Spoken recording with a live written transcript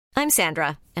I'm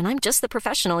Sandra, and I'm just the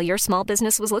professional your small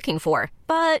business was looking for.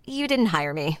 But you didn't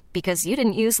hire me because you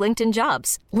didn't use LinkedIn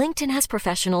Jobs. LinkedIn has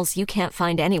professionals you can't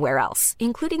find anywhere else,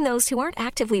 including those who aren't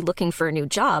actively looking for a new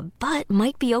job, but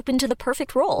might be open to the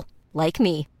perfect role, like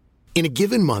me. In a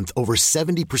given month, over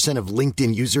 70% of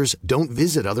LinkedIn users don't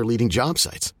visit other leading job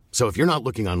sites. So if you're not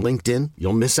looking on LinkedIn,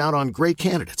 you'll miss out on great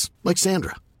candidates like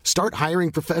Sandra. Start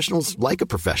hiring professionals like a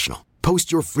professional.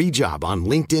 Post your free job on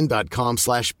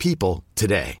linkedin.com/people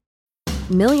today.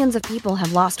 Millions of people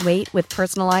have lost weight with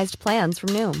personalized plans from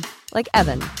Noom. Like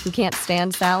Evan, who can't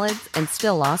stand salads and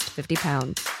still lost 50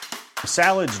 pounds.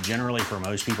 Salads generally for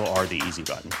most people are the easy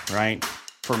button, right?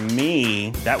 For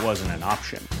me, that wasn't an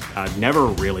option. I never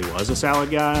really was a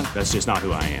salad guy. That's just not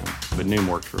who I am. But Noom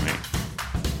worked for me.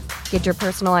 Get your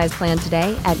personalized plan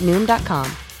today at Noom.com.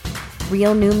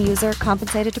 Real Noom user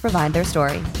compensated to provide their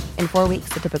story. In 4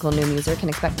 weeks, the typical Noom user can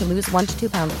expect to lose 1 to 2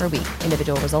 pounds per week.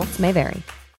 Individual results may vary.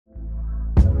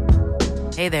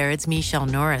 Hey there, it's Michelle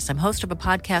Norris. I'm host of a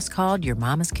podcast called Your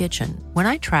Mama's Kitchen. When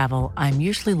I travel, I'm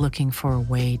usually looking for a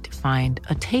way to find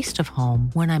a taste of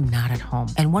home when I'm not at home.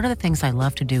 And one of the things I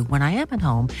love to do when I am at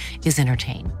home is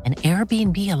entertain. And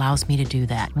Airbnb allows me to do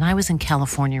that. When I was in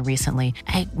California recently,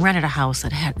 I rented a house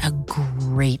that had a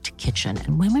great kitchen.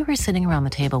 And when we were sitting around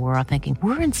the table, we were all thinking,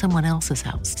 we're in someone else's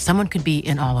house. Someone could be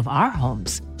in all of our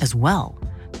homes as well.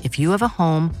 If you have a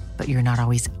home, but you're not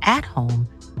always at home,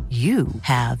 you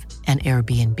have an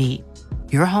Airbnb.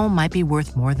 Your home might be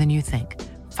worth more than you think.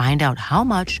 Find out how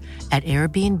much at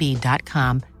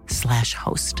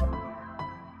airbnb.com/host.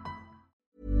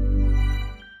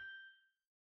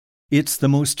 It's the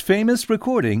most famous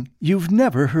recording you've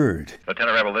never heard.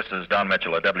 Lieutenant Rebel, this is Don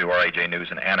Mitchell of WRAJ News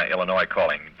in Anna, Illinois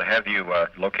calling. Have you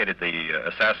located the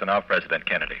assassin of President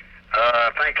Kennedy?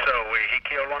 I think so. He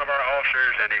killed one of our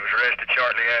officers, and he was arrested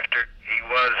shortly after. He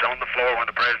was on the floor when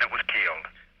the president was killed.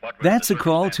 That's a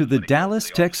call to the Dallas,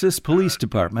 Texas Police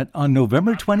Department on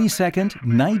November 22nd,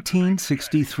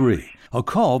 1963. A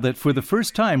call that for the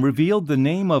first time revealed the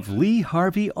name of Lee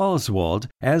Harvey Oswald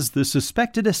as the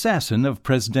suspected assassin of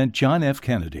President John F.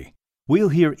 Kennedy. We'll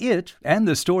hear it and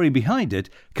the story behind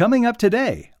it coming up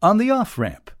today on The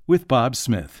Off-Ramp with Bob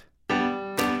Smith.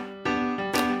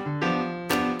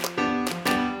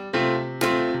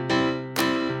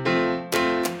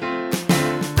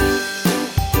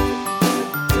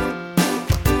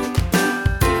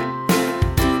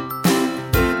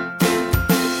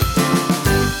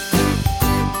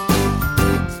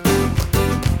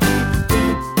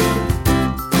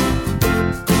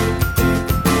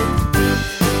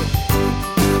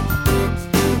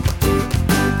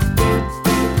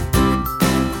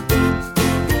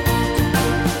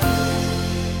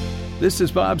 This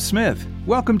is Bob Smith.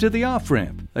 Welcome to The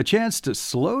Off-Ramp, a chance to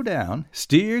slow down,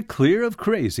 steer clear of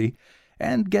crazy,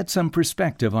 and get some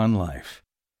perspective on life.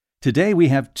 Today we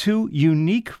have two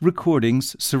unique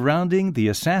recordings surrounding the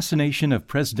assassination of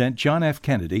President John F.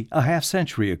 Kennedy a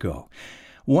half-century ago.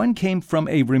 One came from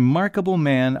a remarkable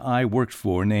man I worked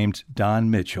for named Don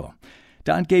Mitchell.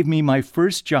 Don gave me my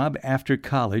first job after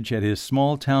college at his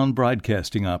small-town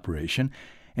broadcasting operation,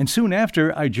 and soon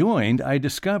after I joined, I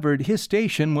discovered his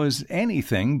station was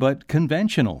anything but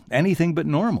conventional, anything but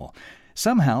normal.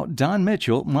 Somehow, Don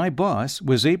Mitchell, my boss,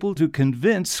 was able to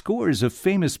convince scores of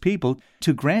famous people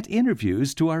to grant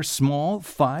interviews to our small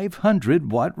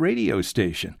 500-watt radio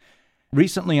station.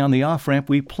 Recently on The Off-Ramp,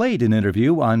 we played an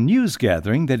interview on news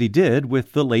gathering that he did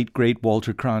with the late, great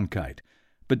Walter Cronkite.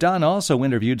 But Don also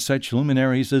interviewed such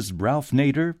luminaries as Ralph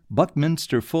Nader,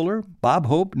 Buckminster Fuller, Bob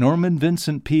Hope, Norman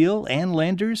Vincent Peale, Ann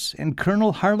Landers, and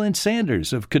Colonel Harlan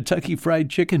Sanders of Kentucky Fried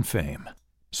Chicken fame.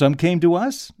 Some came to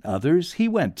us, others he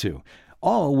went to.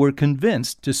 All were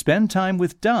convinced to spend time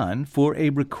with Don for a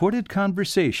recorded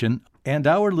conversation, and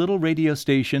our little radio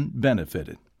station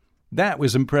benefited. That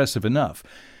was impressive enough.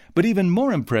 But even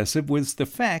more impressive was the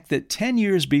fact that 10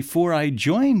 years before I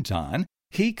joined Don,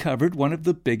 he covered one of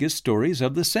the biggest stories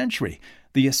of the century,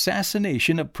 the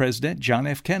assassination of President John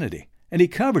F. Kennedy, and he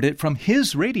covered it from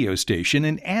his radio station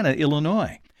in Anna,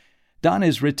 Illinois. Don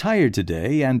is retired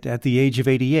today and, at the age of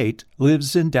 88,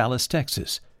 lives in Dallas,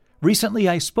 Texas. Recently,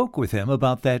 I spoke with him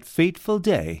about that fateful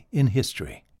day in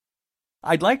history.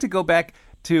 I'd like to go back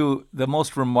to the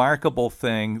most remarkable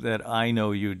thing that I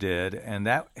know you did, and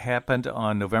that happened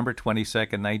on November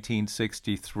 22nd,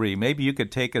 1963. Maybe you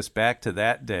could take us back to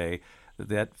that day,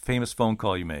 that famous phone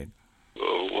call you made.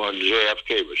 When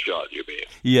JFK was shot, you mean?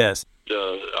 Yes.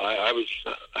 I was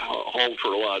home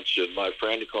for lunch, and my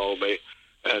friend called me,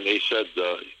 and he said,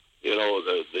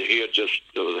 he had just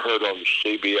heard on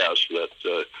CBS that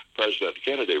President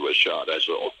Kennedy was shot. I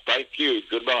said, "Oh, thank you,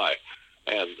 goodbye."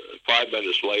 And 5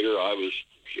 minutes later, I was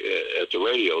at the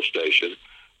radio station,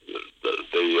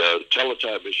 the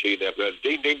teletype machine that went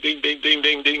ding, ding, ding, ding, ding,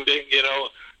 ding, ding, ding, you know,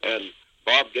 and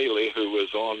Bob Daly, who was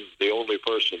the only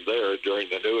person there during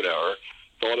the noon hour,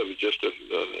 thought it was just a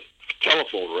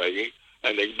telephone ringing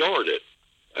and ignored it.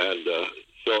 And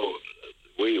so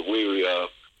we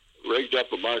rigged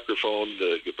up a microphone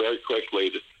very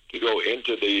quickly to go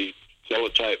into the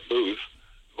teletype booth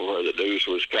where the news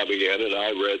was coming in, and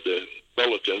I read the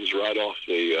bulletins right off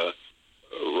the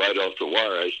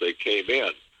wire as they came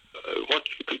in. What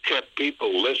kept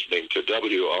people listening to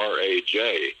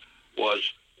WRAJ was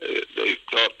they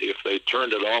thought if they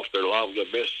turned it off, they're liable to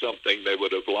miss something they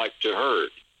would have liked to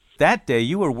heard. That day,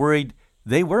 you were worried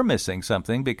they were missing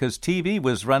something because TV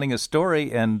was running a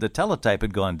story and the teletype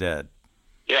had gone dead.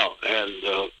 Yeah,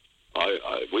 and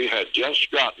we had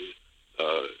just gotten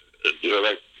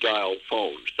direct dial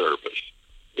phone service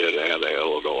in Anna,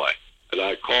 Illinois. And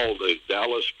I called the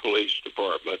Dallas Police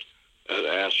Department and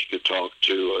asked to talk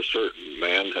to a certain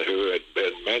man who had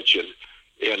been mentioned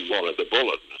in one of the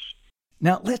bulletins.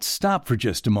 Now, let's stop for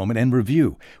just a moment and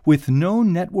review. With no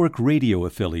network radio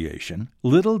affiliation,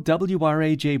 little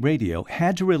WRAJ Radio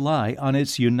had to rely on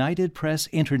its United Press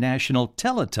International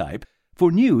teletype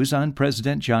for news on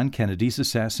President John Kennedy's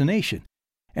assassination.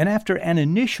 And after an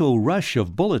initial rush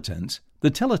of bulletins,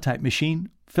 the teletype machine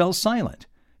fell silent.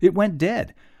 It went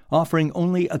dead, offering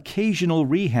only occasional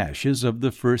rehashes of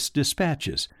the first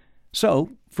dispatches.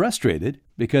 So, frustrated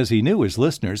because he knew his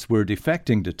listeners were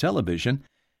defecting to television,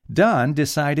 Don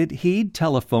decided he'd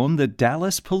telephone the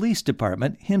Dallas Police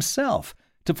Department himself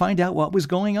to find out what was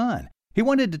going on. He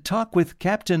wanted to talk with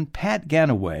Captain Pat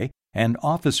Ganaway, an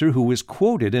officer who was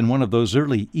quoted in one of those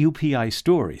early UPI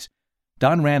stories.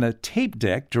 Don ran a tape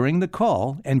deck during the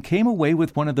call and came away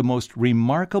with one of the most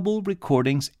remarkable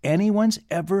recordings anyone's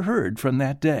ever heard from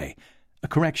that day. A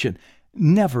correction,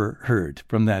 never heard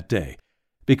from that day,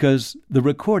 because the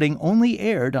recording only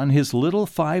aired on his little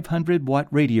 500-watt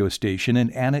radio station in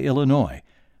Anna, Illinois,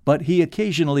 but he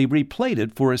occasionally replayed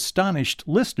it for astonished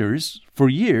listeners for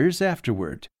years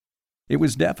afterward. It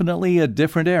was definitely a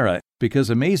different era, because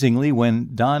amazingly, when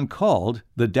Don called,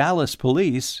 the Dallas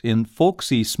police, in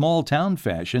folksy small-town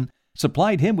fashion,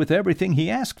 supplied him with everything he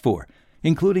asked for,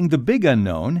 including the big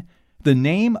unknown, the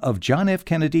name of John F.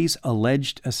 Kennedy's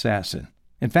alleged assassin.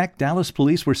 In fact, Dallas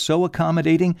police were so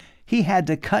accommodating, he had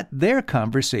to cut their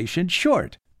conversation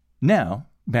short. Now,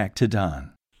 back to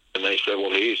Don. And they said,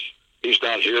 well, he's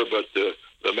not here, but the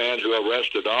man who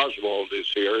arrested Oswald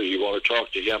is here. You want to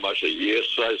talk to him? I said, yes,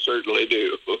 I certainly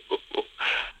do.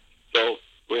 So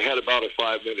we had about a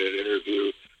 5-minute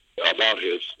interview about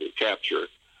his capture.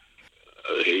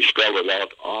 He spelled it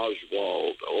out,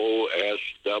 Oswald, O-S-W-A-L-D.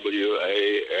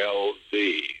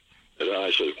 And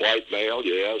I said, white male,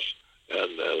 yes.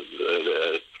 And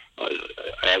I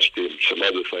asked him some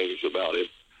other things about him.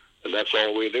 And that's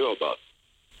all we knew about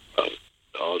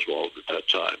Oswald at that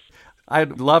time.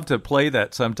 I'd love to play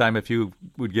that sometime if you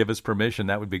would give us permission.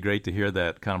 That would be great to hear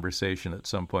that conversation at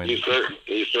some point. You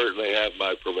certainly have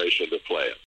my permission to play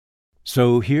it.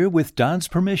 So here, with Don's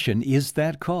permission, is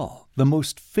that call, the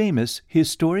most famous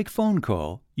historic phone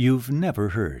call you've never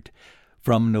heard,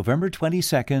 from November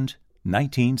 22nd,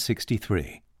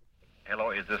 1963.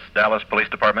 Hello, is this Dallas Police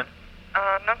Department?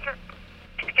 No, sir.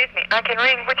 Excuse me. I can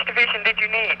ring. Which division did you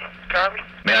need, Jarvis?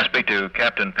 May I speak to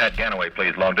Captain Pat Ganaway,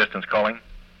 please? Long distance calling.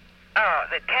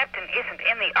 The captain isn't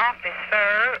in the office,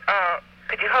 sir.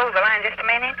 Could you hold the line just a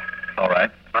minute? All right.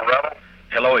 Rebel?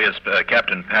 Hello, is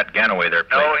Captain Pat Ganaway there,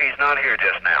 please? No, he's not here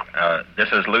just now.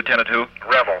 This is Lieutenant who?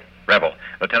 Rebel. Rebel.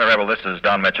 Lieutenant Rebel, this is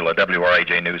Don Mitchell of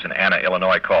WRAJ News in Anna,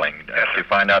 Illinois, calling to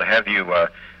find out, have you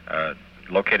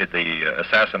located the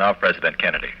assassin of President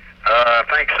Kennedy? I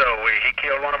think so. He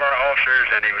killed one of our officers,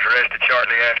 and he was arrested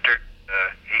shortly after.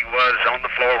 He was on the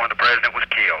floor when the president was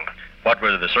killed. What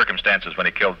were the circumstances when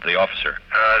he killed the officer?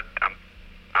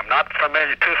 I'm not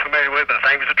too familiar with it, but I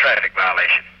think it was a traffic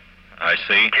violation. I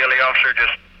see. Killed the officer,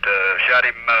 just shot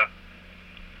him a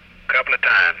couple of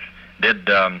times.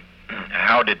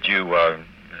 How did you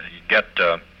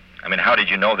how did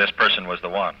you know this person was the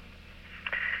one?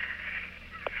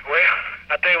 Well,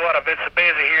 I tell you what, I've been so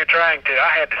busy here I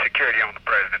had the security on the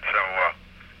president, so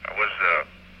I was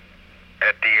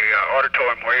at the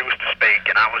auditorium where he was to speak,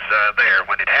 and I was there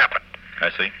when it happened. I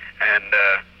see. And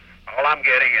all I'm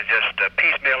getting is just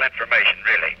piecemeal information,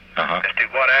 really, as to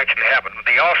what actually happened.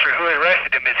 The officer who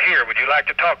arrested him is here. Would you like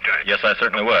to talk to him? Yes, I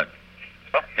certainly would.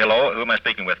 Oh. Hello, who am I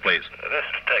speaking with, please? This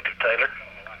is Detective Taylor.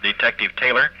 Detective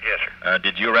Taylor? Yes, sir.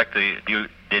 Did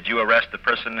you arrest the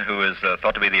person who is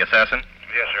thought to be the assassin?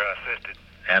 Yes, sir, I assisted.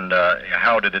 And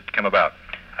how did it come about?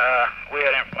 We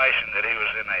had information that he was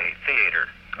in a theater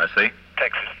see.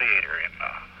 Texas Theater in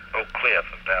Oak Cliff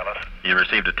of Dallas. You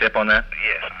received a tip on that?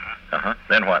 Yes.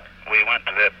 Then what? We went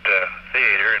to that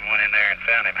theater and went in there and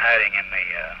found him hiding in the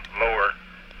lower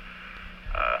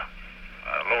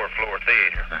floor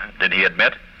theater. Did he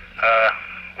admit?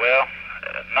 Well,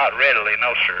 not readily,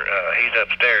 no, sir. He's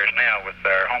upstairs now with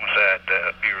our homicide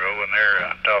bureau, and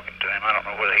they're talking to him. I don't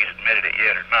know whether he's admitted it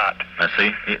yet or not. I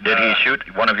see. Did he shoot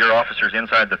one of your officers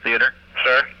inside the theater?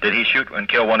 Sir? Did he shoot and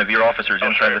kill one of your officers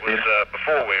inside the theater?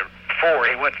 Before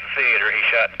he went to the theater, he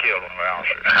shot and killed one of our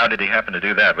officers. How did he happen to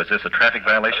do that? Was this a traffic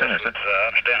violation? I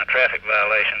understand a traffic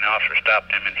violation. The officer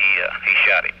stopped him, and he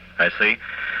shot him. I see.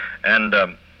 And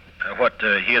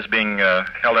he is being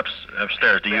held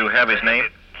upstairs. Do you have his name?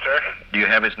 Sir? Do you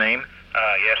have his name?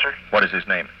 Yes, sir. What is his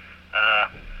name?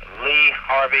 Lee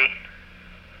Harvey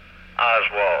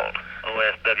Oswald,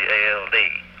 O-S-W-A-L-D.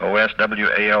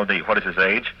 O-S-W-A-L-D. What is his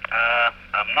age?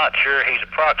 I'm not sure. He's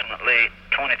approximately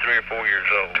 23 or 4 years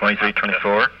old. 23,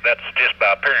 24? That's just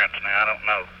by appearance now. I don't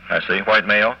know. I see. White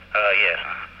male? Yes.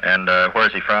 And where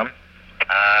is he from?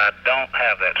 I don't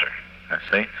have that, sir. I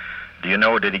see. Do you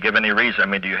know, did he give any reason? I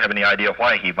mean, do you have any idea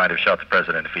why he might have shot the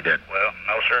president if he did? Well,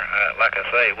 no, sir. Like I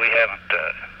say, we haven't,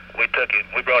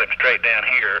 we brought him straight down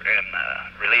here and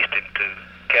released him to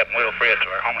Captain Will Fritz of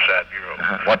our homicide bureau.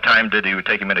 What time did you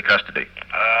take him into custody?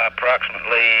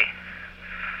 Approximately,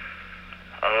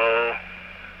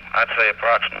 I'd say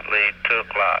approximately 2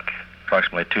 o'clock.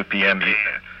 Approximately 2 p.m.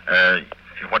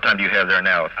 What time do you have there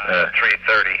now?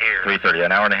 3:30 here. 3:30,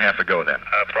 an hour and a half ago then?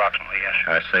 Approximately, yes,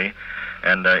 sir. I see.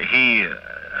 And he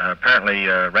apparently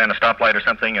ran a stoplight or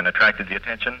something and attracted the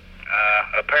attention?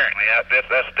 Apparently.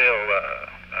 That's still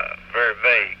very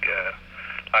vague.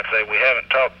 Like I say, we haven't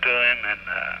talked to him, and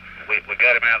we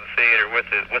got him out of the theater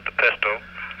with the pistol,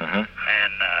 and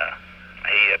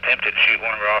he attempted to shoot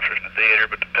one of our officers in the theater,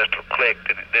 but the pistol clicked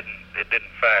and it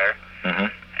didn't fire.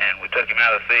 And we took him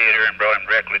out of the theater and brought him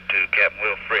directly to Captain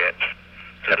Will Fritz,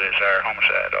 who is our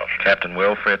homicide officer. Captain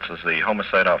Will Fritz is the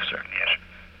homicide officer. Yes, sir.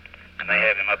 And they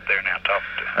have him up there now talking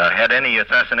to him. Had any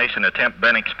assassination attempt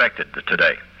been expected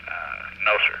today?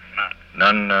 No, sir, none.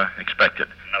 None expected?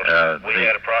 No, sir. We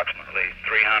had approximately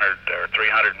 300 or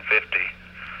 350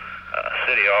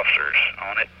 city officers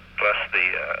on it, plus the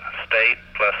state,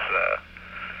 plus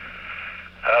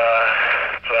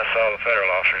all the federal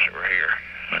officers that were here.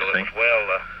 So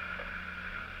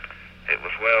it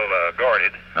was well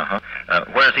guarded.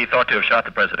 Where is he thought to have shot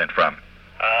the president from?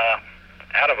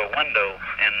 Out of a window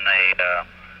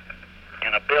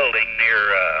in a building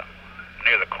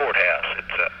near the courthouse.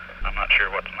 I'm not sure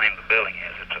what the name of the building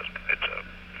is. It's a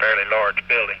fairly large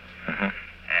building,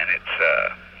 and it's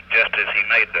just as he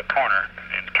made the corner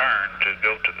and turn to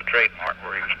go to the trademark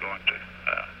where he was going to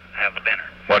have the dinner.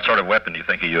 What sort of weapon do you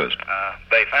think he used?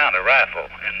 They found a rifle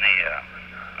in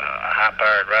a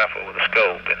high-powered rifle with a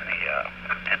scope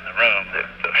in the room that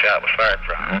the shot was fired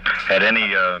from. Had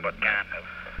any what kind of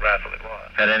rifle it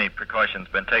was? Had any precautions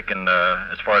been taken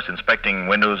as far as inspecting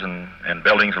windows and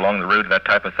buildings along the route, that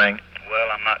type of thing? Well,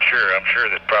 I'm not sure. I'm sure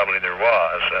that probably there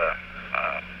was.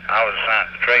 I was assigned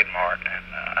to trademark, and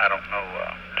I don't know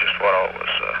just what all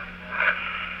was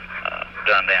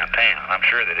done downtown. I'm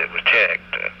sure that it was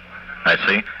checked. I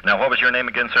see. Now, what was your name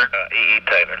again, sir? E.E.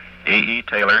 Taylor. E.E.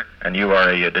 Taylor, and you are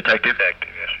a detective? Detective,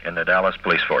 yes, sir. In the Dallas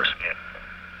Police Force? Yes.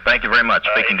 Thank you very much.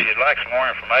 If you'd like some more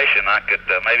information, I could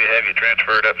maybe have you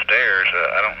transferred upstairs.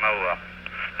 I don't know.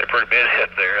 They're pretty busy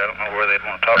up there. I don't know where they'd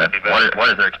want to talk to you about. What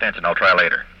is their extension? I'll try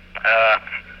later.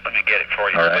 Let me get it for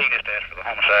you. All right. You just ask for the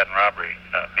Homicide and Robbery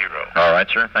Bureau. All right,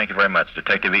 sir. Thank you very much.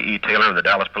 Detective E.E. Taylor of the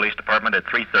Dallas Police Department at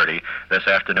 3:30 this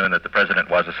afternoon that the president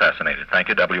was assassinated. Thank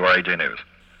you, WRAJ News.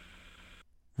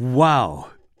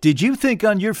 Wow. Did you think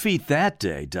on your feet that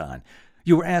day, Don?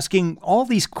 You were asking all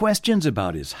these questions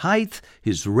about his height,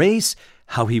 his race,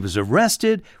 how he was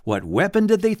arrested, what weapon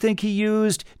did they think he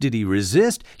used, did he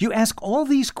resist? You ask all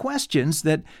these questions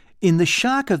that, in the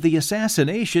shock of the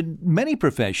assassination, many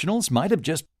professionals might have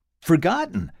just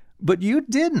forgotten. But you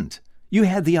didn't. You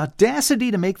had the audacity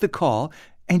to make the call,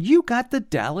 and you got the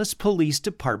Dallas Police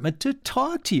Department to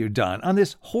talk to you, Don, on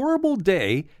this horrible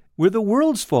day where the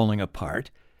world's falling apart.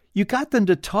 You got them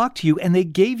to talk to you, and they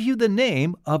gave you the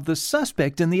name of the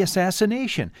suspect in the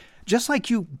assassination, just like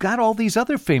you got all these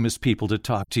other famous people to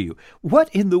talk to you. What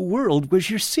in the world was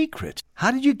your secret? How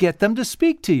did you get them to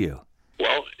speak to you?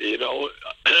 Well, you know,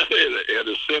 in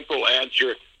a simple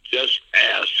answer, just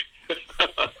ask.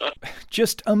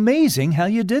 Just amazing how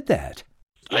you did that.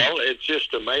 Well, it's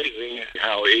just amazing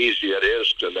how easy it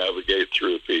is to navigate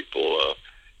through people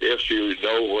if you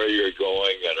know where you're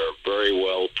going and are very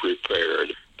well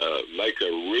prepared. Make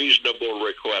a reasonable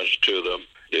request to them.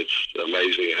 It's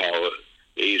amazing how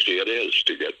easy it is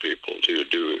to get people to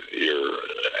do your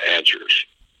answers.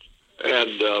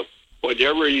 And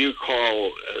whenever you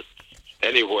call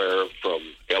anywhere from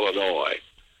Illinois,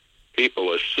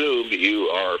 people assume you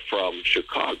are from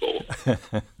Chicago.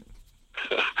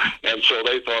 And so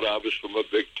they thought I was from a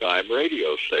big-time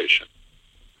radio station.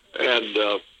 And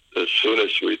as soon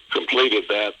as we completed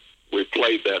that, we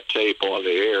played that tape on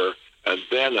the air, and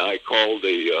then I called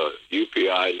the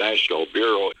UPI National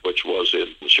Bureau, which was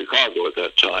in Chicago at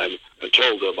that time, and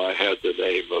told them I had the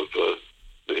name of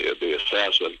the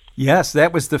assassin. Yes,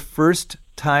 that was the first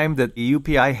time that the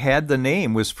UPI had the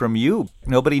name, was from you.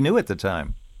 Nobody knew at the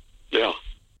time. Yeah.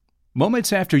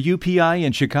 Moments after UPI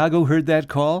in Chicago heard that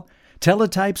call,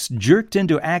 teletypes jerked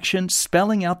into action,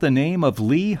 spelling out the name of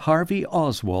Lee Harvey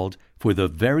Oswald for the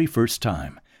very first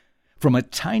time. From a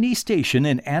tiny station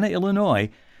in Anna, Illinois,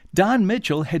 Don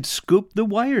Mitchell had scooped the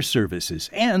wire services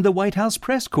and the White House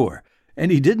press corps,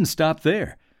 and he didn't stop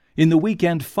there. In the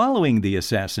weekend following the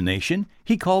assassination,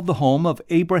 he called the home of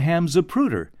Abraham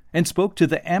Zapruder and spoke to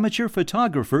the amateur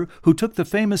photographer who took the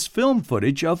famous film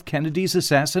footage of Kennedy's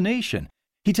assassination.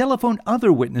 He telephoned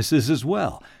other witnesses as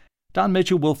well. Don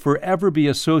Mitchell will forever be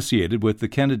associated with the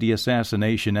Kennedy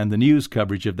assassination and the news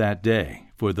coverage of that day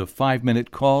for the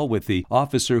 5-minute call with the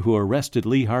officer who arrested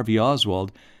Lee Harvey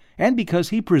Oswald, and because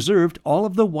he preserved all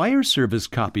of the wire service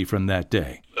copy from that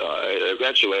day.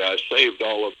 Eventually, I saved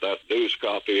all of that news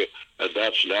copy, and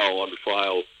that's now on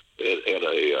file in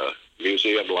a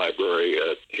museum library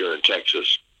here in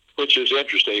Texas, which is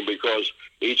interesting because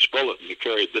each bulletin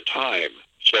carried the time.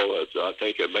 So I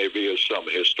think it may be of some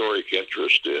historic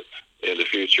interest in the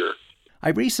future. I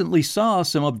recently saw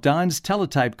some of Don's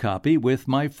teletype copy with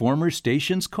my former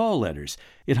station's call letters.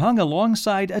 It hung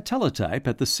alongside a teletype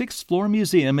at the 6th Floor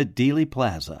Museum at Dealey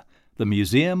Plaza, the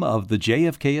museum of the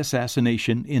JFK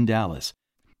assassination in Dallas.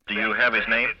 Do you have his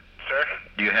name? Sir?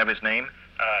 Do you have his name?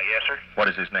 Yes, sir. What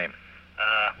is his name?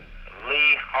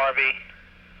 Lee Harvey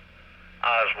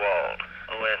Oswald,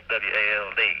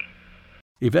 O-S-W-A-L-D.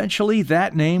 Eventually,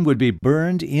 that name would be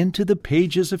burned into the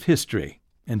pages of history,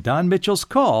 and Don Mitchell's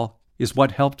call is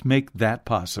what helped make that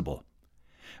possible.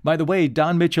 By the way,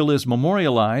 Don Mitchell is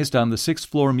memorialized on the 6th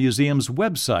Floor Museum's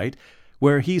website,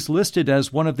 where he's listed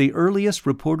as one of the earliest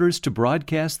reporters to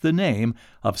broadcast the name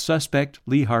of suspect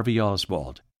Lee Harvey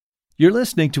Oswald. You're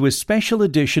listening to a special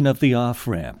edition of The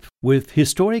Off-Ramp with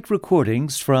historic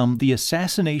recordings from the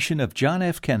assassination of John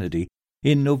F. Kennedy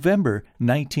in November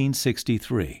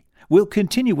 1963. We'll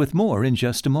continue with more in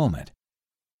just a moment.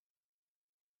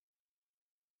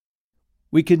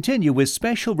 We continue with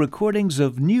special recordings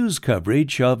of news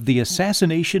coverage of the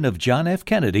assassination of John F.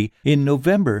 Kennedy in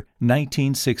November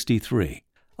 1963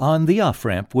 on The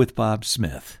Off-Ramp with Bob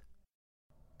Smith.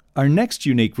 Our next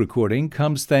unique recording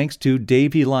comes thanks to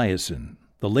Dave Eliason,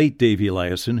 the late Dave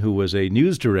Eliason, who was a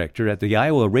news director at the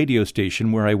Iowa radio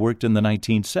station where I worked in the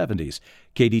 1970s,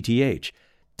 KDTH.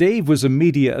 Dave was a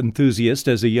media enthusiast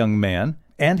as a young man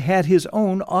and had his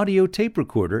own audio tape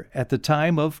recorder at the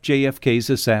time of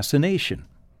JFK's assassination.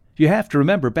 You have to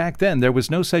remember, back then there was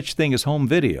no such thing as home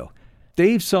video.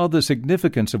 Dave saw the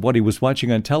significance of what he was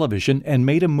watching on television and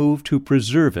made a move to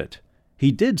preserve it.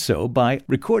 He did so by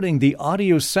recording the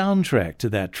audio soundtrack to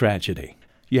that tragedy.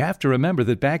 You have to remember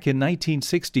that back in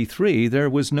 1963 there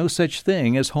was no such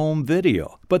thing as home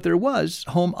video, but there was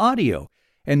home audio.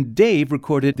 And Dave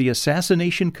recorded the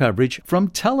assassination coverage from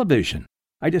television.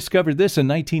 I discovered this in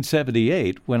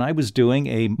 1978 when I was doing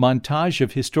a montage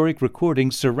of historic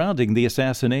recordings surrounding the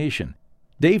assassination.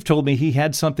 Dave told me he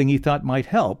had something he thought might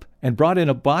help and brought in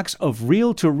a box of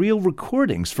reel-to-reel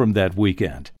recordings from that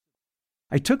weekend.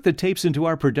 I took the tapes into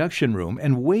our production room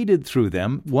and waded through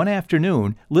them one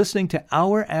afternoon, listening to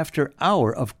hour after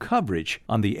hour of coverage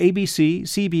on the ABC,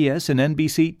 CBS, and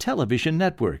NBC television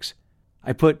networks.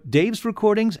 I put Dave's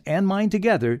recordings and mine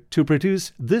together to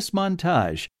produce this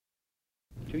montage.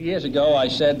 2 years ago, I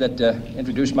said that,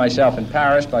 introduced myself in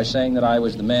Paris by saying that I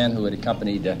was the man who had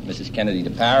accompanied Mrs. Kennedy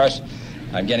to Paris.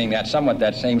 I'm getting that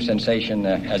same sensation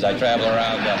as I travel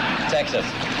around Texas.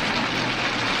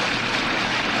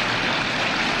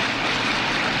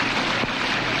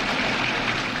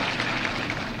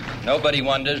 Nobody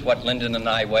wonders what Lyndon and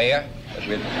I wear, but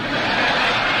we're...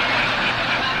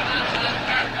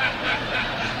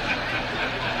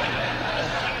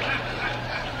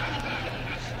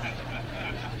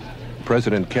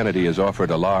 President Kennedy has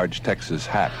offered a large Texas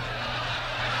hat.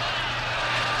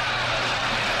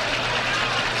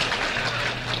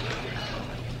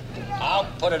 I'll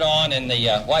put it on in the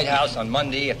White House on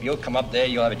Monday. If you'll come up there,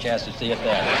 you'll have a chance to see it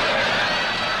there.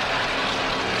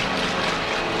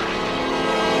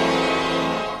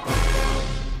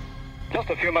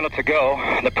 few minutes ago,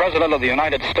 the President of the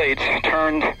United States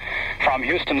turned from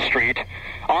Houston Street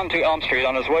onto Elm Street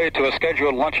on his way to a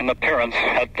scheduled luncheon appearance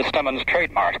at the Stemmons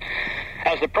Trade Mart.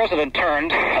 As the President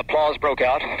turned, applause broke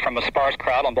out from a sparse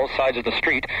crowd on both sides of the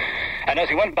street, and as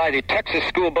he went by the Texas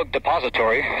School Book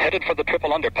Depository, headed for the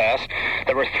Triple Underpass,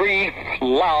 there were 3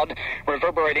 loud,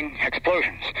 reverberating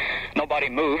explosions. Nobody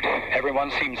moved.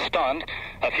 Everyone seemed stunned.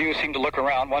 A few seemed to look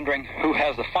around, wondering who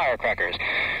has the firecrackers.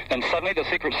 Then suddenly the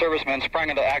Secret Service men sprang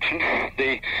into action.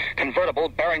 The convertible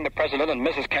bearing the President and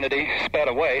Mrs. Kennedy sped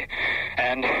away,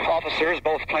 and officers,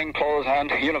 both plainclothes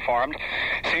and uniformed,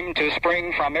 seemed to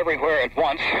spring from everywhere at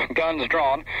once, guns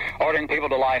drawn, ordering people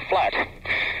to lie flat.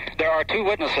 There are 2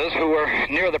 witnesses who were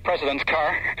near the President's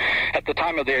car at the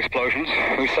time of the explosions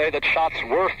who say that shots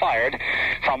were fired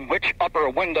from which upper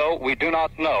window we do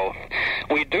not know.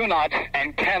 We do not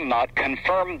and cannot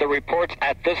confirm the reports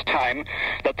at this time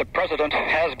that the President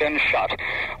has been shot.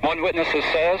 One witness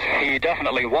says he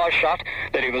definitely was shot,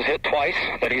 that he was hit twice,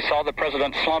 that he saw the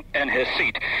President slump in his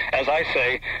seat. As I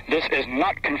say, this is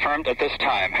not confirmed at this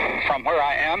time. From where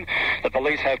I am, the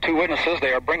police have 2 witnesses.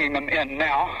 They are bringing them in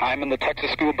now. I'm in the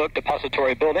Texas School Book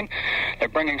Depository building. They're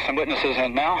bringing some witnesses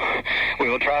in now. We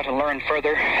will try to learn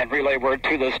further and relay word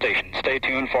to the station. Stay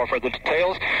tuned for further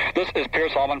details. This is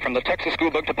Pierce Allman from the Texas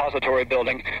School Book Depository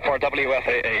building for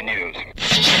WFAA News.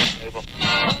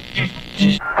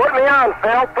 Put me on,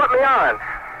 Phil. Put me on.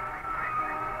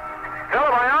 Phil,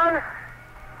 am I on?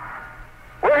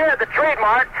 We're here at the Trade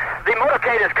Mart. The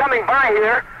motorcade is coming by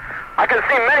here. I can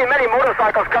see many, many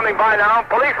motorcycles coming by now,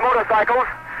 police motorcycles.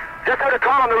 Just heard a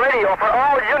call on the radio for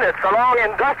all units along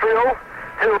Industrial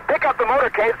to pick up the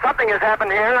motorcade. Something has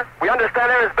happened here. We understand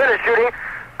there has been a shooting.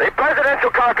 The presidential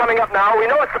car coming up now. We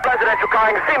know it's the presidential car.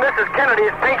 You can see Mrs.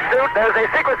 Kennedy's pink suit. There's a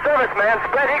Secret Service man,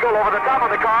 spread eagle, over the top of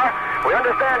the car. We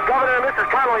understand Governor and Mrs.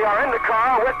 Connolly are in the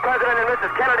car with President and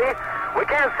Mrs. Kennedy. We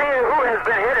can't see who has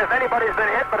been hit, if anybody's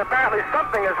been hit, but apparently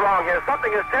something is wrong here.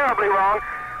 Something is terribly wrong.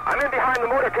 I'm in behind the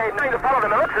motorcade, trying to follow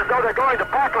them. It looks as though they're going to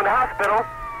Parkland Hospital.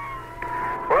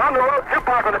 We're on the road to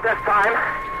Parkland at this time.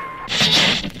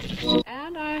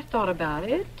 And I thought about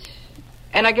it,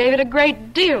 and I gave it a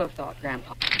great deal of thought,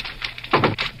 Grandpa.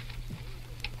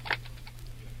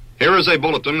 Here is a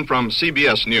bulletin from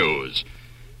CBS News.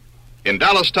 In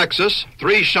Dallas, Texas,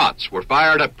 3 shots were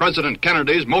fired at President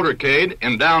Kennedy's motorcade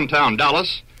in downtown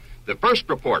Dallas. The first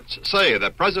reports say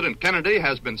that President Kennedy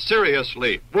has been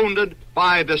seriously wounded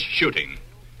by this shooting.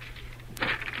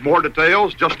 More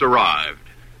details just arrived.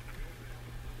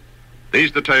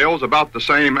 These details about the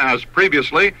same as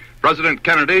previously. President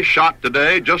Kennedy shot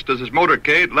today just as his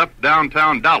motorcade left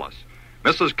downtown Dallas.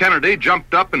 Mrs. Kennedy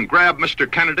jumped up and grabbed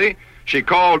Mr. Kennedy. She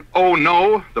called, "Oh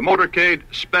no!" The motorcade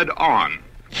sped on.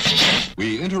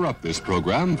 We interrupt this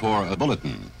program for a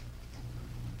bulletin.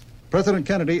 President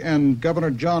Kennedy and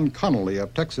Governor John Connolly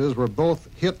of Texas were both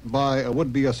hit by a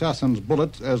would-be assassin's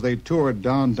bullets as they toured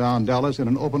downtown Dallas in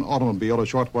an open automobile a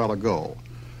short while ago.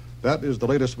 That is the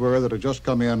latest word that has just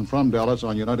come in from Dallas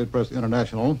on United Press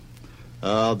International.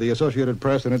 The Associated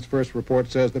Press, in its first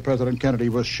report, says that President Kennedy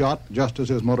was shot just as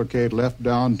his motorcade left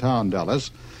downtown Dallas.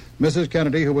 Mrs.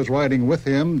 Kennedy, who was riding with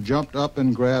him, jumped up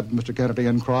and grabbed Mr. Kennedy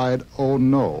and cried, "Oh,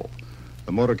 no."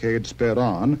 The motorcade sped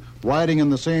on. Riding in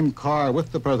the same car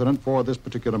with the president for this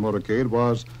particular motorcade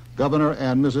was Governor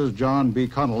and Mrs. John B.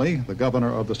 Connolly, the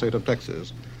governor of the state of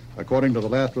Texas. According to the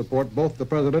last report, both the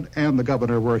president and the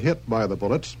governor were hit by the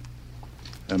bullets.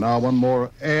 And now one more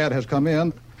ad has come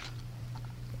in.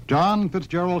 John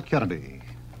Fitzgerald Kennedy,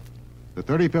 the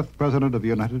 35th President of the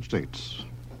United States,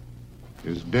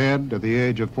 is dead at the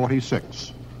age of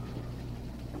 46,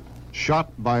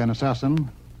 shot by an assassin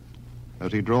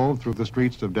as he drove through the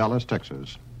streets of Dallas,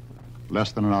 Texas,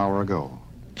 less than an hour ago.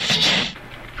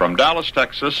 From Dallas,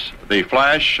 Texas, the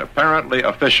flash, apparently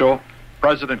official,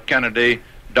 President Kennedy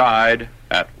died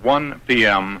at 1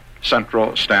 p.m.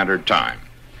 Central Standard Time.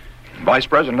 Vice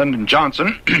President Lyndon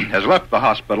Johnson has left the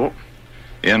hospital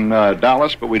in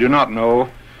Dallas, but we do not know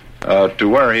to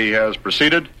where he has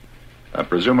proceeded.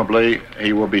 Presumably,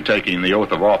 he will be taking the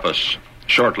oath of office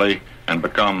shortly and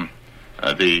become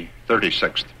the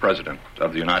 36th President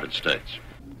of the United States.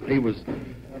 He was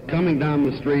coming down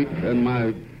the street, and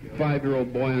my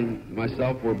 5-year-old boy and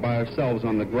myself were by ourselves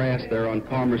on the grass there on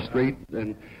Commerce Street,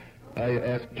 and I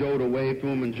asked Joe to wave to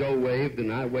him, and Joe waved,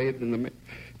 and I waved, and the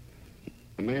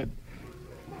man...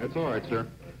 That's all right, sir.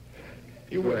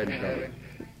 You go ahead and shout it.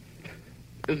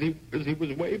 As he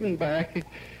was waving back,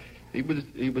 he was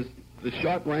the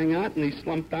shot rang out, and he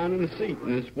slumped down in the seat,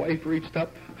 and his wife reached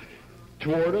up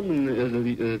toward him, and as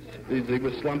he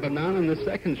was slumping down, and the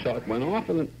second shot went off,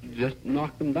 and it just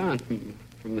knocked him down.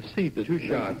 from the seat. Two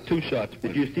shots.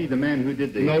 Did you see the man who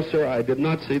did this? No, sir, I did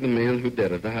not see the man who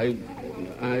did it.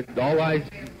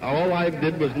 All I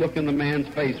did was look in the man's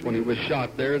face when he was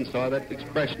shot there and saw that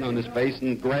expression on his face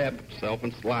and grab himself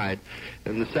and slide.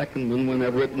 And the second one,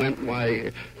 whenever it went,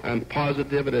 why, I'm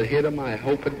positive it had hit him. I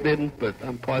hope it didn't, but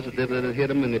I'm positive that it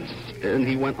hit him, and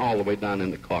he went all the way down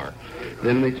in the car.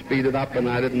 Then they speeded up, and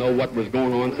I didn't know what was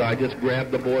going on, so I just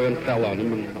grabbed the boy and fell on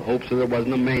him in the hopes that there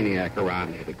wasn't a maniac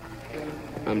around.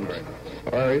 I'm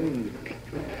sorry.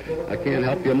 I can't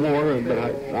help you more, but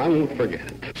I won't forget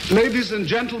it. Ladies and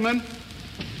gentlemen,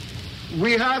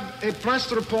 we have a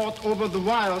press report over the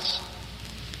wires.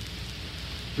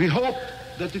 We hope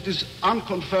that it is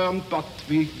unconfirmed, but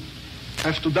we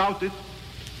have to doubt it,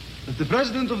 that the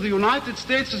President of the United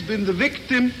States has been the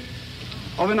victim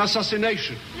of an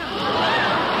assassination.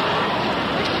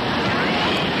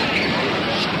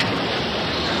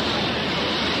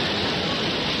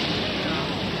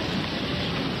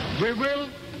 We will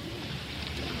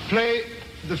play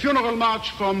the funeral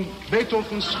march from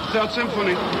Beethoven's Third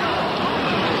Symphony.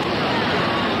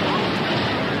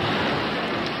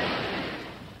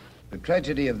 The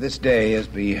tragedy of this day is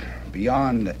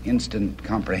beyond instant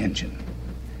comprehension.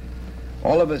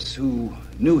 All of us who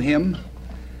knew him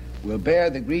will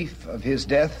bear the grief of his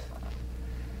death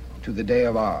to the day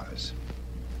of ours.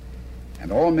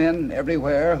 And all men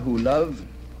everywhere who love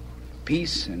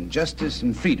peace and justice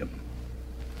and freedom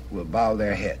will bow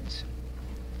their heads.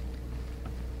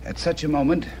 At such a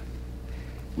moment,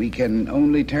 we can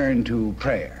only turn to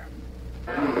prayer.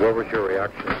 What was your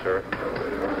reaction, sir?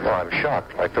 Well, I'm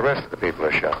shocked, like the rest of the people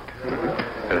are shocked.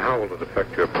 And how will it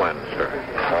affect your plans, sir?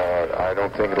 I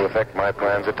don't think it'll affect my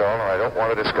plans at all, and I don't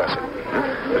want to discuss it.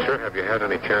 Sir, have you had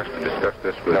any chance to discuss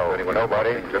this with anyone?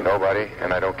 Nobody,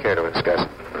 and I don't care to discuss it.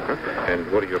 And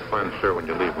what are your plans, sir, when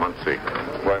you leave Muncie?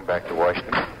 Going back to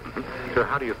Washington. Sir,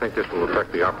 how do you think this will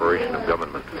affect the operation of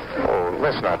government? Oh,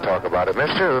 let's not talk about it,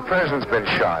 mister. The president's been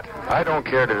shot. I don't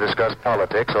care to discuss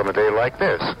politics on a day like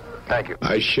this. Thank you.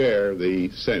 I share the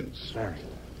sense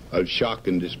of shock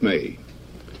and dismay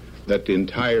that the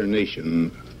entire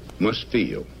nation must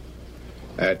feel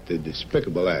at the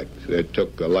despicable act that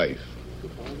took the life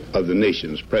of the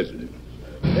nation's president.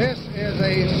 This is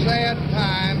a sad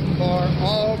time for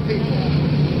all people.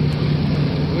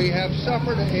 We have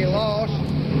suffered a loss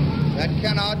that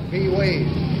cannot be weighed.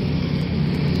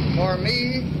 For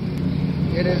me,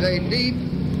 it is a deep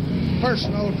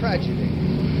personal tragedy.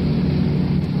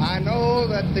 I know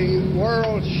that the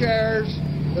world shares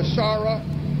the sorrow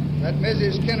that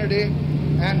Mrs. Kennedy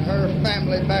and her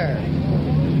family bear.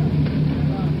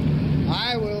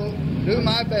 I will do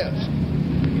my best.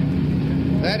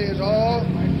 That is all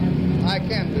I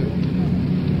can do.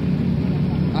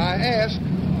 I ask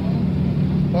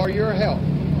for your help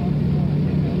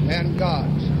and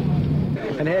God's.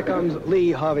 And here comes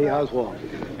Lee Harvey Oswald.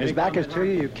 His back is to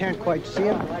you. You can't quite see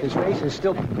him. His face is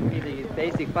still... The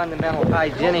basic fundamental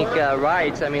hygienic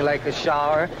rights, I mean, like a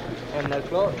shower and the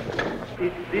clothes.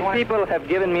 These people have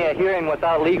given me a hearing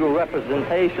without legal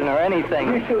representation or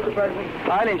anything. Did you shoot the president?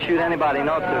 I didn't shoot anybody,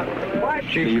 no, sir.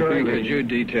 Chief Curry, could you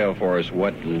detail for us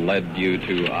what led you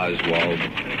to Oswald?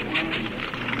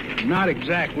 Not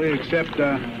exactly, except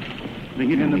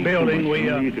in the building,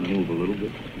 You can move a little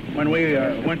bit. When we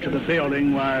went to the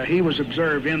building, he was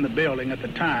observed in the building at the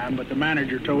time, but the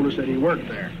manager told us that he worked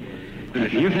there.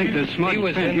 You think the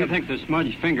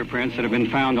smudged fingerprints that have been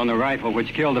found on the rifle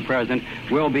which killed the president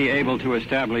will be able to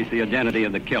establish the identity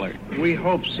of the killer? We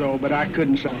hope so, but I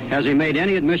couldn't say. Has he made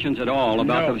any admissions at all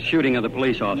about the shooting of the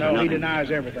police officer? No, Nothing? he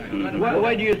denies everything.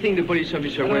 Why do you think the police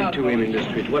officer went to him in the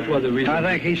street? What was the reason? I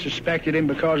think he suspected him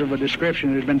because of a description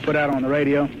that had been put out on the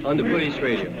radio. On the police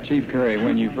radio? Chief Curry,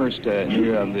 when you first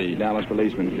knew of the Dallas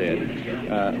policeman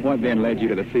dead, what then led you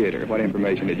to the theater? What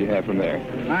information did you have from there?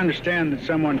 I understand that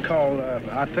someone called,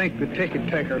 I think the ticket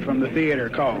taker from the theater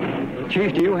called.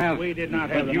 Chief, do you have... We did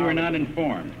not have... But you were not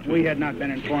informed? We had not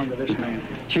been informed of this man.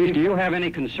 Chief, do you have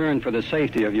any concern for the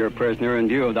safety of your prisoner in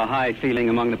view of the high feeling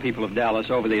among the people of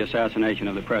Dallas over the assassination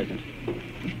of the president?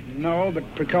 No, but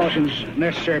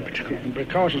necessary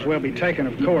precautions will be taken,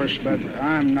 of course, but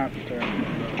I'm not...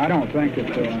 I don't think that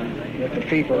the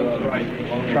people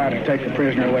try to take the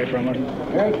prisoner away from us.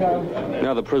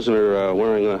 Now the prisoner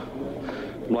wearing a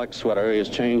black sweater, he has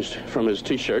changed from his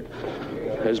T-shirt,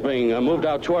 is being moved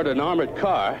out toward an armored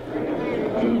car,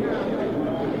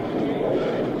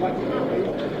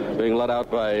 being led out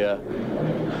by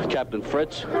Captain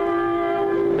Fritz.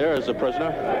 There is the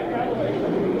prisoner.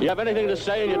 Do you have anything to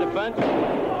say in your defense?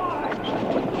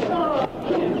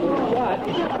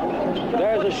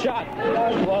 There's a shot.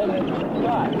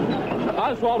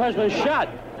 Oswald has been shot.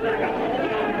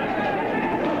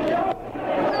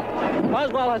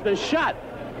 Oswald has been shot.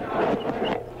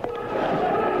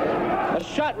 A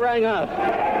shot rang out.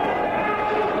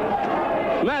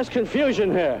 Mass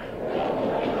confusion here.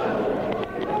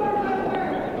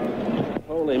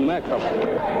 Holy mackerel.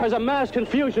 There's a mass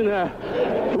confusion there.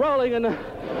 Rolling and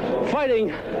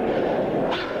fighting.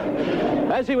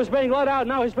 As he was being let out,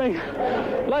 now he's being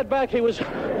led back. He was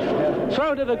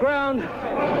thrown to the ground.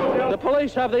 The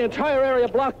police have the entire area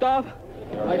blocked off.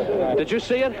 Did you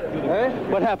see it?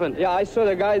 What happened? Yeah, I saw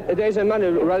the guy. There's a man,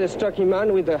 a rather stocky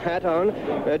man with a hat on.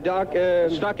 A dark...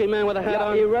 stocky man with a hat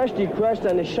on? He rushed, he crushed,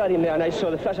 and they shot him there. And I saw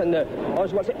the flash, and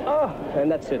Oswald said, oh,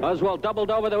 and that's it. Oswald doubled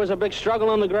over. There was a big struggle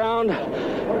on the ground.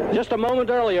 Just a moment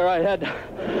earlier, I had,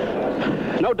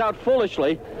 no doubt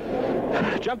foolishly,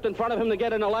 jumped in front of him to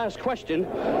get in the last question,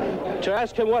 to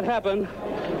ask him what happened,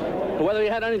 whether he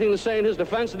had anything to say in his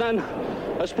defense, and then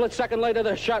a split second later,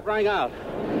 the shot rang out.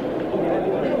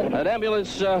 An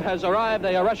ambulance has arrived.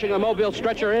 They are rushing a mobile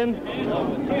stretcher in.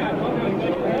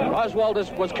 Oswald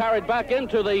was carried back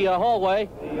into the hallway.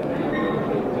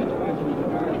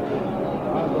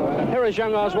 Here is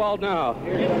young Oswald now.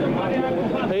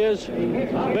 He is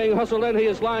being hustled in. He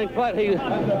is lying flat.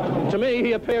 To me,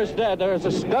 he appears dead. There is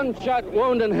a gunshot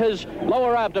wound in his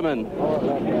lower abdomen.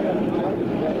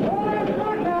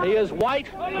 He is white.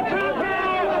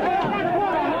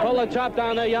 Pull the top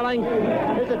down there, yelling.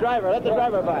 Here's the driver. Let the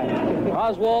driver by.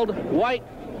 Oswald, white,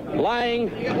 lying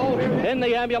in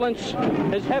the ambulance.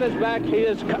 His head is back. He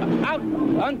is out,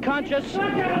 unconscious.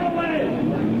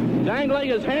 Dangling.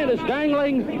 His hand is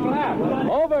dangling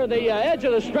over the edge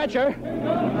of the stretcher.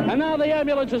 And now the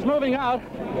ambulance is moving out.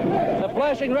 The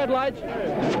flashing red lights.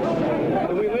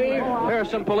 Do we leave? Here are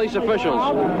some police officials.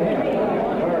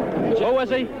 Who is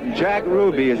he? Jack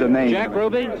Ruby is the name. Jack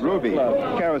Ruby? Ruby,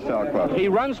 Carousel Club. He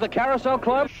runs the Carousel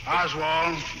Club?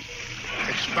 Oswald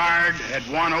expired at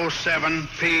 1:07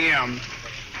 p.m.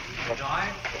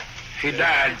 He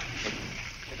died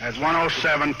at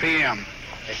 1:07 p.m.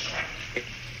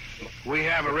 We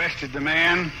have arrested the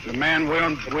man. The man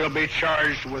will be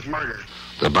charged with murder.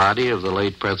 The body of the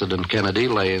late President Kennedy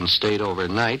lay in state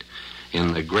overnight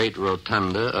in the great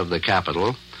rotunda of the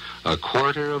Capitol.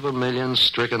 250,000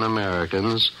 stricken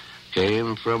Americans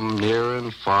came from near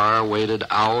and far, waited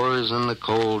hours in the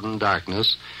cold and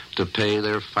darkness to pay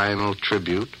their final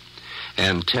tribute,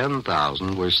 and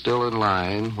 10,000 were still in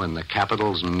line when the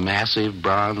Capitol's massive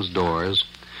bronze doors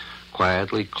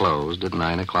quietly closed at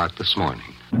 9 o'clock this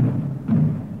morning.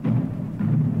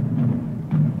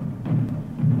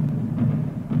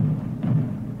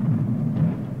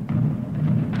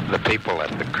 The people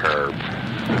at the curb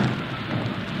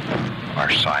are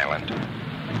silent.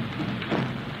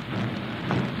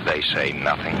 They say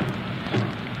nothing.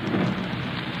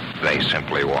 They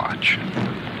simply watch.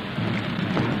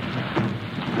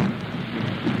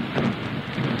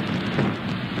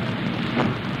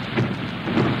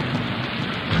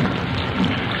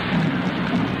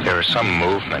 There is some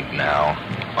movement now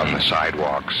on the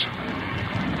sidewalks.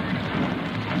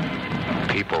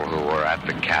 People who were at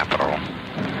the Capitol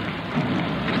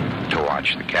to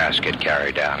watch the casket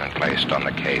carried down and placed on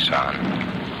the caisson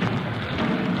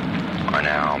are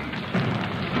now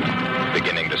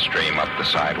beginning to stream up the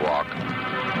sidewalk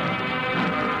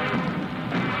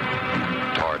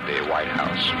toward the White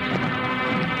House.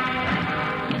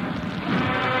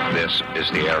 This is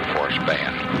the Air Force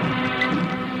Band.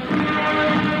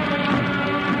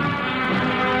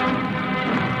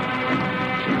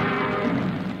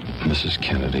 Mrs.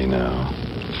 Kennedy now,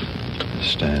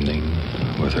 standing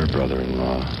with her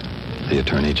brother-in-law, the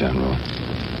Attorney General,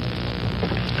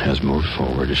 has moved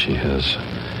forward as she has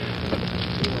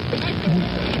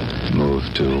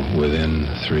moved to within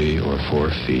 3 or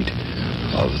 4 feet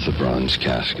of the bronze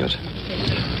casket.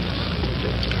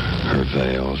 Her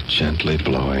veil gently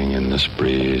blowing in this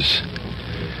breeze.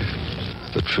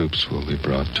 The troops will be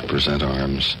brought to present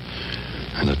arms,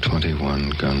 and a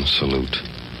 21-gun salute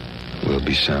will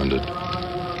be sounded.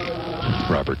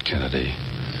 Robert Kennedy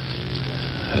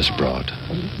has brought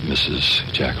Mrs.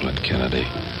 Jacqueline Kennedy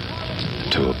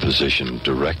to a position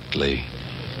directly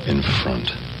in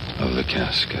front of the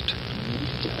casket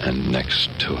and next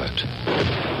to it.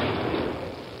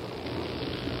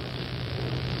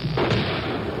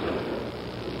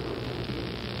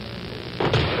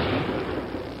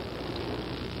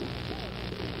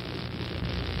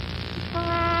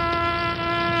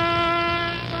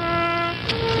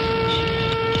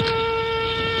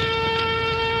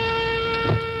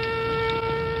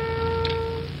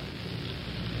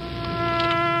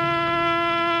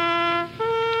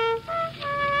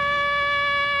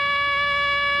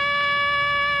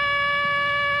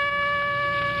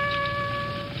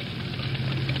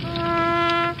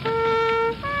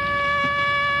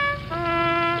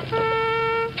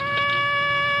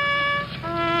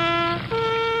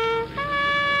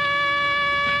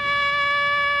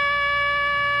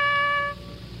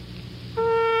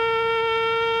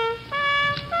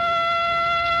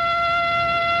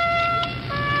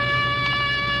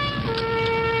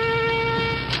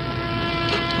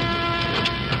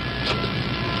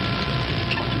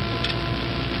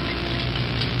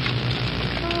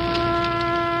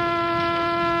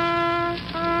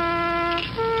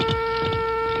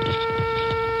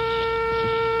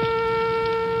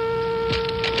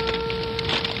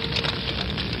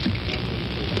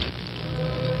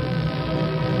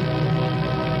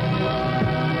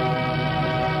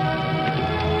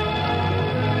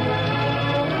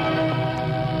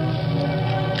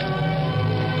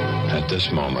 this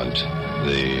moment,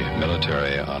 the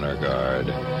military honor guard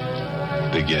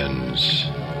begins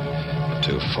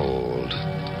to fold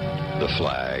the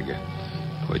flag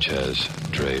which has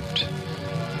draped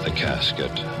the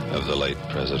casket of the late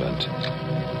president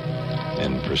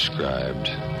in prescribed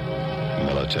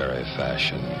military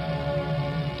fashion.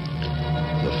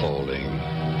 The folding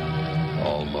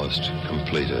almost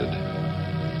completed.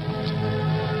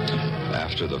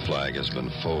 After the flag has been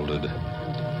folded,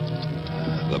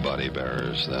 the body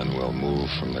bearers then will move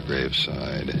from the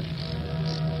graveside,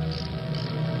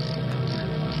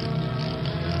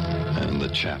 and the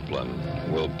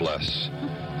chaplain will bless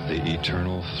the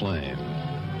eternal flame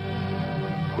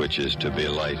which is to be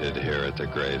lighted here at the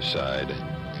graveside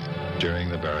during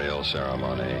the burial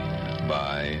ceremony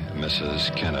by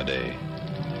Mrs. Kennedy.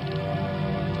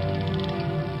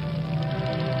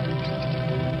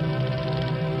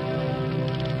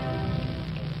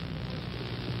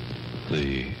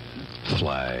 The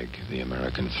flag, the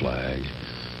American flag,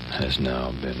 has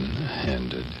now been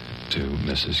handed to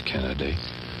Mrs. Kennedy,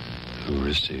 who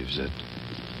receives it.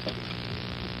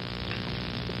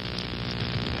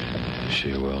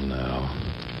 She will now,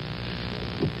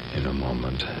 in a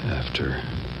moment after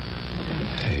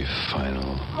a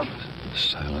final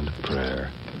silent prayer,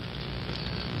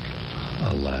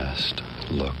 a last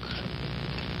look,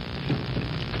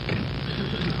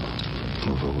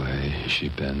 move away. She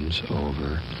bends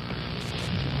over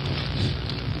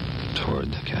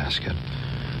toward the casket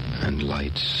and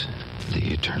lights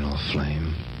the eternal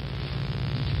flame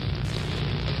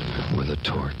with a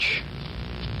torch.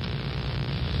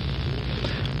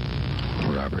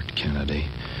 Robert Kennedy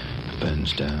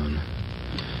bends down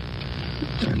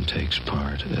and takes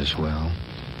part as well.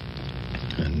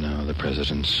 And now the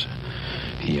president's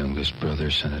youngest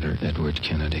brother, Senator Edward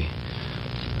Kennedy,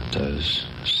 does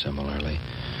similarly,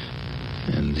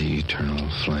 and the eternal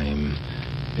flame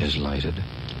is lighted,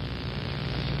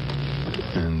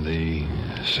 and the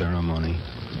ceremony,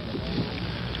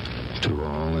 to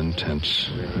all intents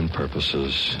and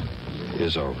purposes,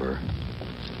 is over.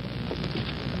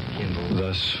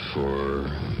 Thus,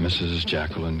 for Mrs.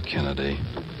 Jacqueline Kennedy,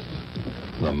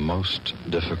 the most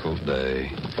difficult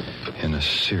day in a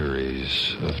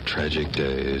series of tragic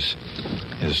days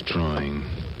is drawing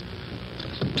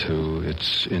to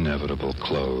its inevitable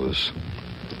close.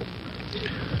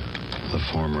 The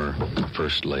former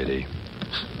First Lady,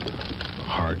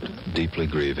 heart deeply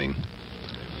grieving,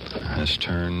 has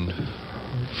turned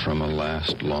from a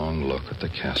last long look at the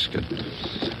casket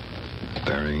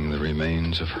bearing the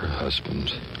remains of her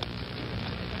husband,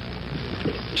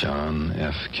 John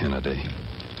F. Kennedy,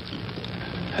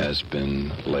 has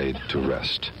been laid to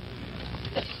rest.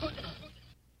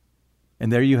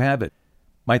 And there you have it.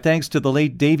 My thanks to the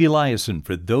late Dave Eliason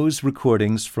for those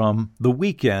recordings from the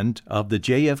weekend of the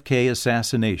JFK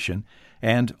assassination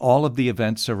and all of the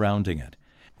events surrounding it.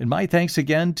 And my thanks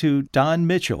again to Don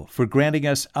Mitchell for granting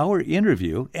us our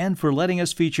interview and for letting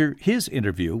us feature his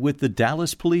interview with the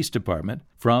Dallas Police Department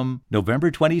from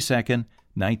November 22nd,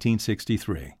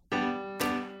 1963.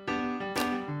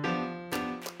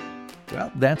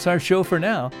 Well, that's our show for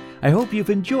now. I hope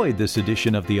you've enjoyed this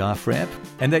edition of The Off-Ramp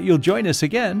and that you'll join us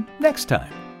again next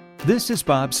time. This is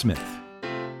Bob Smith.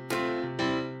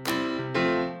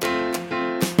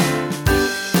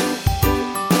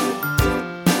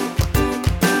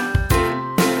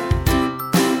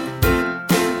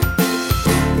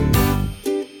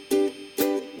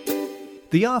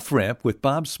 The Off-Ramp with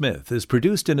Bob Smith is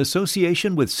produced in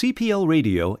association with CPL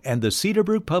Radio and the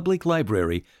Cedarbrook Public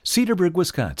Library, Cedarbrook,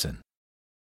 Wisconsin.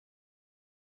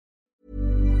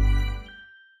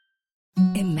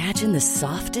 Imagine the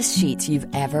softest sheets you've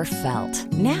ever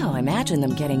felt. Now imagine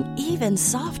them getting even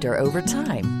softer over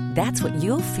time. That's what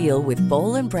you'll feel with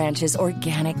Boll & Branch's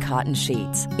organic cotton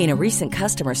sheets. In a recent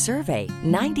customer survey,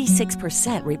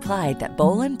 96% replied that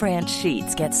Boll & Branch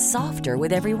sheets get softer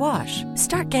with every wash.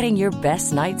 Start getting your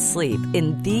best night's sleep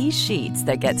in these sheets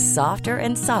that get softer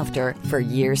and softer for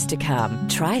years to come.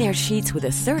 Try their sheets with a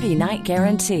 30-night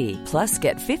guarantee. Plus,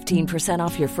 get 15%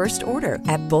 off your first order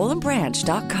at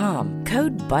bollandbranch.com.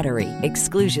 Code BUTTERY.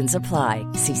 Exclusions apply.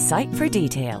 See site for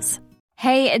details.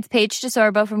 Hey, it's Paige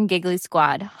DeSorbo from Giggly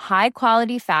Squad. High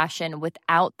quality fashion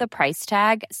without the price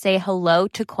tag. Say hello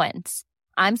to Quince.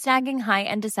 I'm snagging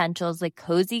high-end essentials like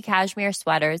cozy cashmere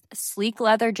sweaters, sleek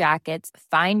leather jackets,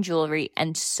 fine jewelry,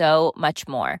 and so much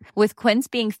more. With Quince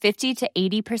being 50 to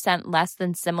 80% less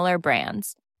than similar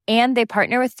brands. And they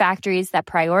partner with factories that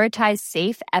prioritize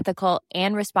safe, ethical,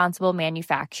 and responsible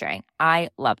manufacturing. I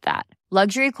love that.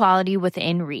 Luxury quality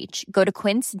within reach. Go to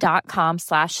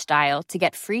quince.com/style to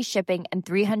get free shipping and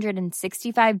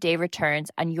 365-day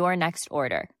returns on your next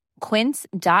order.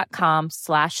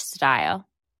 Quince.com/style.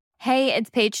 Hey, it's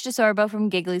Paige DeSorbo from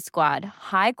Giggly Squad.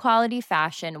 High quality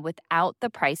fashion without the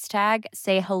price tag.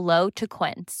 Say hello to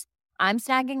Quince. I'm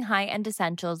snagging high-end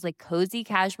essentials like cozy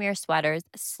cashmere sweaters,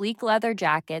 sleek leather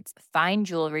jackets, fine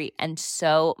jewelry, and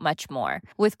so much more.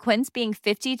 With Quince being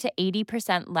 50 to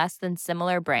 80% less than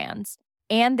similar brands.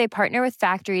 And they partner with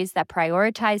factories that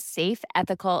prioritize safe,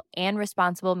 ethical, and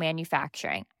responsible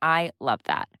manufacturing. I love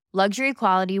that. Luxury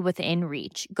quality within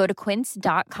reach. Go to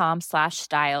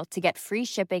quince.com/style to get free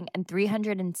shipping and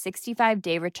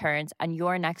 365-day returns on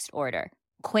your next order.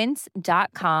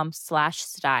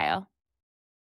 Quince.com/style.